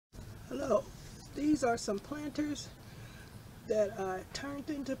Hello, these are some planters that I turned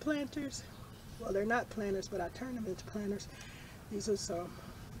into planters. Well, they're not planters, but I turned them into planters. These are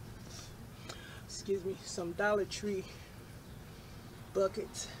some Dollar Tree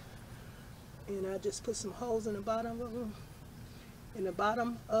buckets, and I just put some holes in the bottom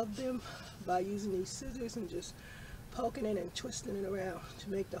of them, by using these scissors and just poking it and twisting it around to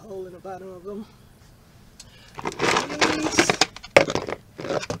make the hole in the bottom of them.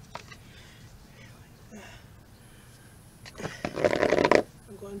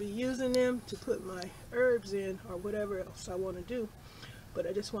 I'm going to be using them to put my herbs in or whatever else I want to do, but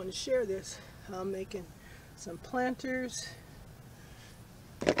I just want to share this. I'm making some planters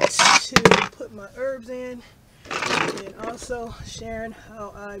to put my herbs in, and also sharing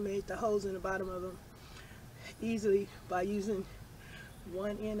how I made the holes in the bottom of them easily by using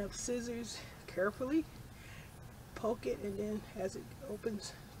one end of scissors, carefully poke it, and then as it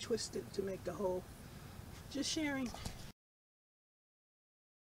opens, twist it to make the hole. Just sharing.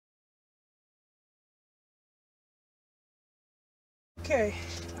 Okay,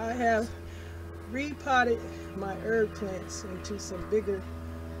 I have repotted my herb plants into some bigger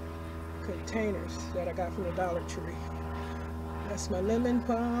containers that I got from the Dollar Tree. That's my lemon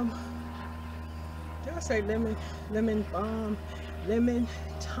balm. Did I say lemon balm? Lemon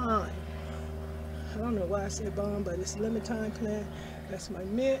thyme. I don't know why I said balm, but it's lemon thyme plant. That's my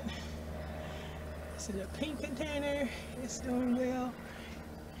mint. It's in a pink container. It's doing well.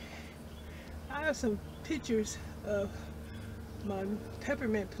 I have some pictures of my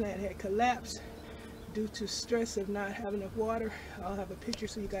peppermint plant had collapsed due to stress of not having enough water. I'll have a picture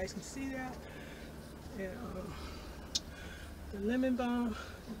so you guys can see that. And the lemon balm,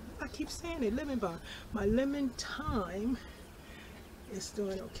 I keep saying it, lemon balm. My lemon thyme is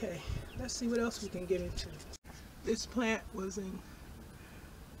doing okay. Let's see what else we can get into. This plant was in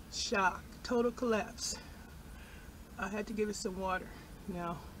shock, total collapse. I had to give it some water.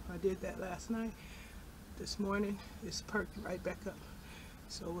 Now, I did that last night. This morning, it's perked right back up.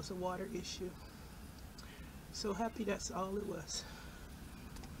 So it was a water issue. So happy that's all it was.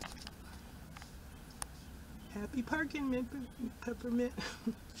 Happy perking, peppermint.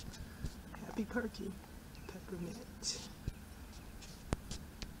 Happy perking, peppermint.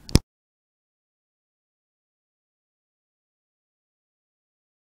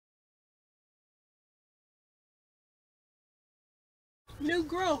 New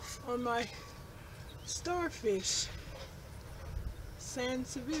growth on my starfish,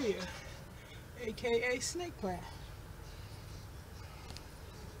 Sansevieria, aka snake plant.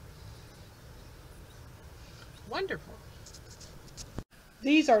 Wonderful.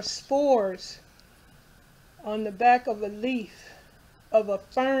 These are spores on the back of a leaf of a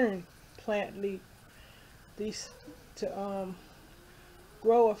fern plant leaf. These to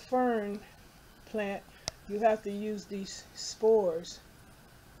grow a fern plant, you have to use these spores.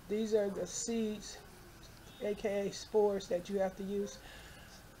 These are the seeds, aka spores, that you have to use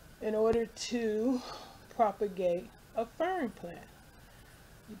in order to propagate a fern plant.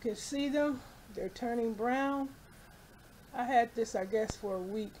 You can see them, they're turning brown. I had this, I guess, for a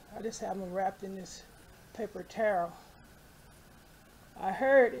week. I just have them wrapped in this paper towel. I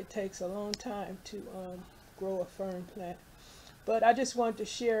heard it takes a long time to grow a fern plant, but I just wanted to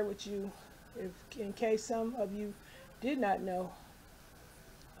share with you, in case some of you did not know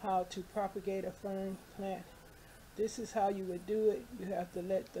how to propagate a fern plant. This is how you would do it. You have to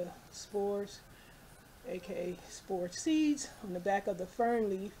let the spores, aka spore seeds, on the back of the fern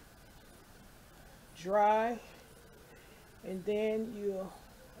leaf dry, and then you'll,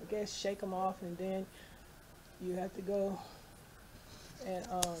 I guess, shake them off, and then you have to go and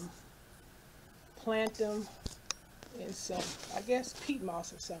plant them in some, I guess, peat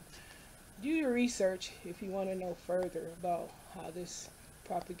moss or something. Do your research if you want to know further about how this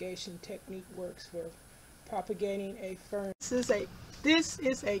propagation technique works for propagating a fern. This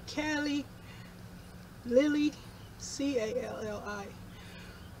is a Cali lily, C-A-L-L-I,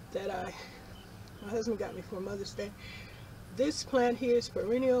 that my husband got me for Mother's Day. This plant here is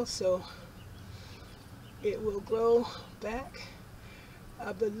perennial, so it will grow back.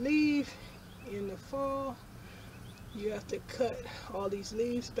 I believe in the fall you have to cut all these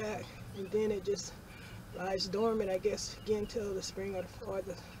leaves back, and then it just lies dormant, I guess, again till the spring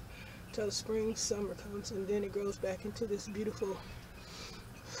till the spring, summer comes, and then it grows back into this beautiful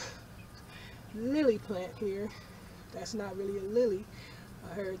lily plant here. That's not really a lily.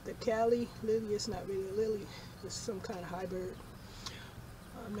 I heard the Cali lily is not really a lily, it's some kind of hybrid.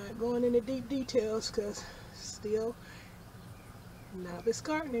 I'm not going into deep details because still novice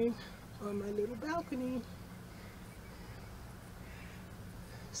gardening on my little balcony.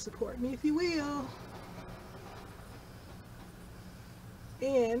 Support me if you will.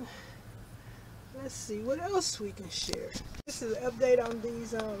 And let's see what else we can share. This is an update on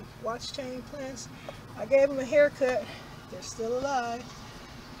these watch chain plants. I gave them a haircut. They're still alive.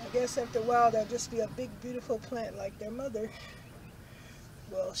 I guess after a while they'll just be a big beautiful plant like their mother.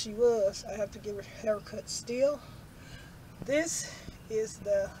 Well, she was. I have to give her a haircut still. This is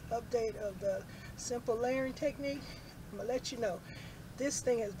the update of the simple layering technique. I'm going to let you know. This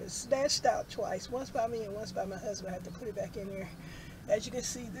thing has been snatched out twice. Once by me and once by my husband. I had to put it back in there. As you can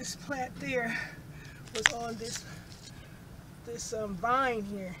see, this plant there was on this vine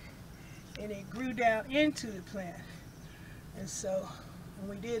here. And it grew down into the plant. And so when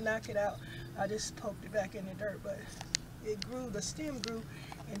we did knock it out, I just poked it back in the dirt. But it grew, the stem grew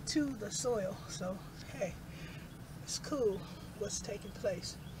into the soil. So, hey, it's cool what's taking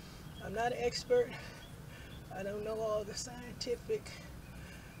place. I'm not an expert. I don't know all the scientific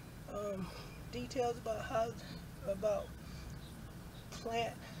details about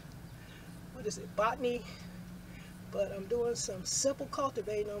plant, what is it, botany, but I'm doing some simple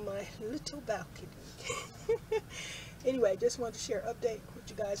cultivating on my little balcony. Anyway, just wanted to share an update with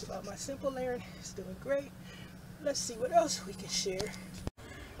you guys about my simple layering. It's doing great. Let's see what else we can share.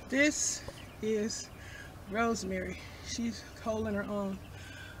 This is rosemary. She's holding her own.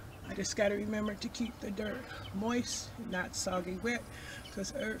 I just got to remember to keep the dirt moist, not soggy wet,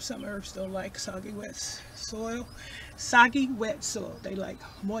 because some herbs don't like soggy wet soil. Soggy wet soil, they like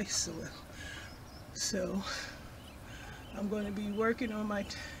moist soil. So I'm going to be working on my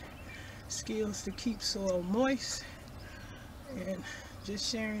skills to keep soil moist, and just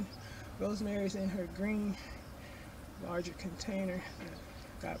sharing rosemary's in her green larger container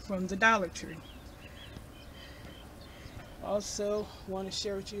that I got from the Dollar Tree. Also want to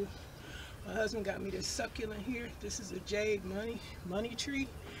share with you, my husband got me this succulent here. This is a jade money tree,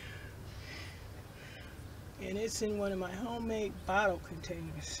 and it's in one of my homemade bottle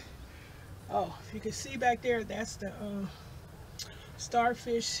containers. Oh, if you can see back there, that's the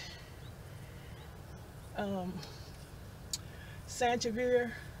starfish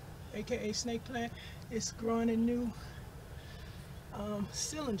Sansevieria, aka snake plant. It's growing a new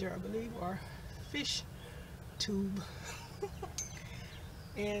cylinder, I believe, or fish tube.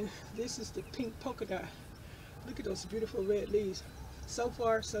 And this is the pink polka dot. Look at those beautiful red leaves. So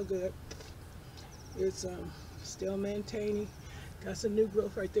far, so good. It's still maintaining. Got some new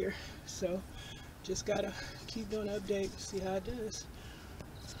growth right there. So just gotta keep doing updates, see how it does.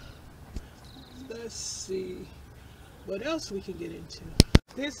 Let's see what else we can get into.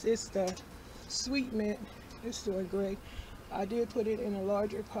 This is the sweet mint. It's doing great. I did put it in a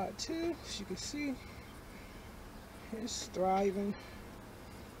larger pot too, as you can see. It's thriving.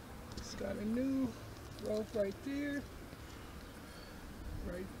 It's got a new growth right there.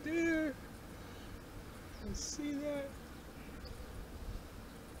 Right there. You can see that.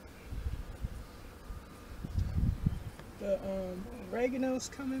 The oregano's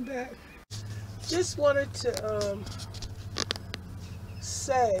coming back. Just wanted to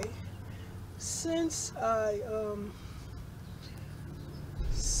say, since I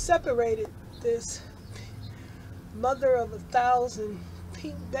separated this mother of 1,000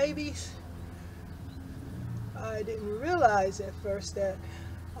 pink babies, I didn't realize at first that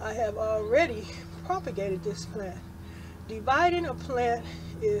I have already propagated this plant. Dividing a plant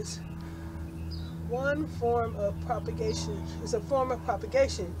is one form of propagation. It's a form of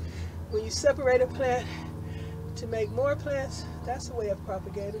propagation. When you separate a plant to make more plants, that's a way of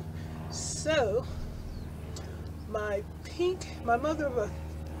propagating. So my mother of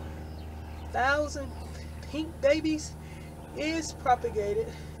 1,000 pink babies is propagated,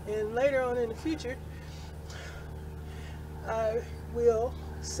 and later on in the future I will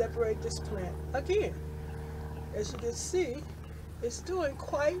separate this plant again. As you can see, it's doing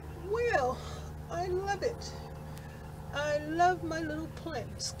quite well. I love it. I love my little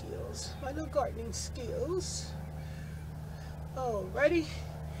plant skills, my little gardening skills. Alrighty,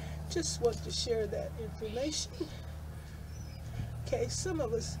 just want to share that information in case some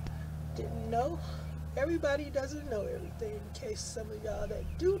of us didn't know. Everybody doesn't know everything, in case some of y'all that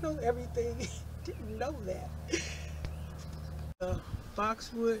do know everything didn't know that.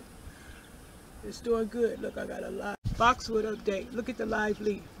 Boxwood is doing good. Look, I got a live boxwood update. Look at the live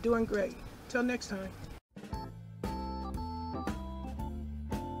leaf, doing great. Till next time.